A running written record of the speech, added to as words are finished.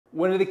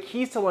One of the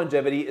keys to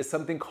longevity is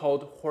something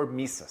called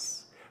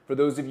hormesis. For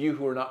those of you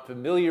who are not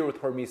familiar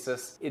with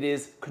hormesis, it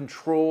is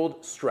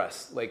controlled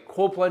stress, like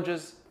cold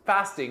plunges,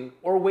 fasting,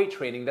 or weight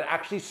training that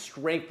actually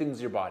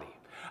strengthens your body.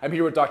 I'm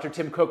here with Dr.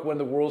 Tim Cook, one of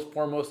the world's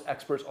foremost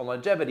experts on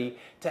longevity,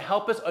 to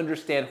help us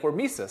understand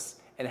hormesis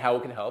and how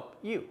it can help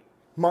you.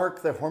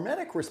 Mark, the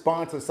hormetic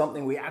response is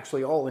something we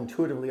actually all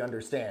intuitively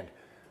understand.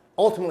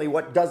 Ultimately,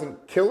 what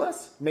doesn't kill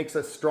us makes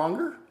us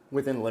stronger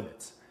within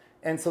limits.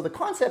 And so the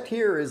concept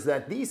here is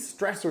that these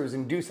stressors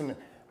induce an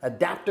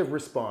adaptive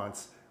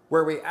response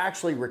where we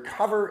actually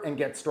recover and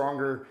get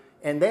stronger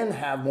and then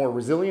have more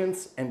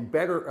resilience and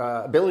better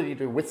ability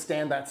to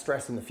withstand that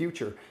stress in the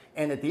future.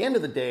 And at the end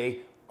of the day,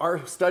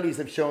 our studies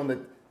have shown that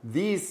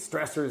these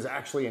stressors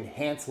actually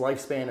enhance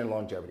lifespan and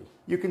longevity.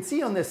 You can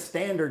see on this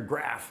standard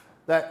graph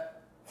that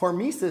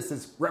hormesis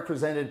is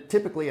represented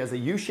typically as a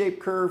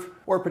U-shaped curve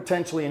or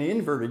potentially an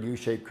inverted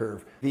U-shaped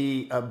curve.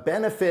 The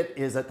benefit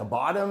is at the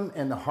bottom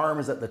and the harm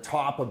is at the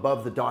top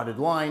above the dotted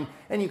line.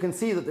 And you can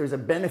see that there's a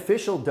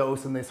beneficial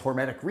dose in this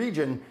hormetic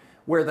region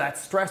where that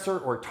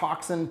stressor or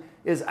toxin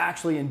is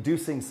actually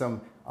inducing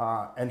some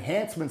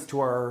enhancements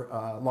to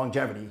our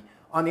longevity.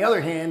 On the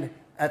other hand,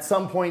 at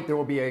some point there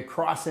will be a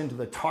cross into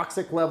the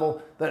toxic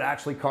level that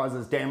actually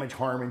causes damage,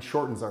 harm, and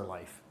shortens our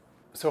life.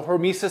 So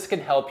hormesis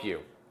can help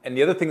you. And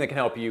the other thing that can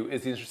help you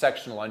is the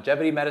intersection of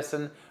longevity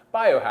medicine,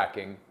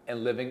 biohacking,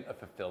 and living a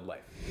fulfilled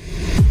life.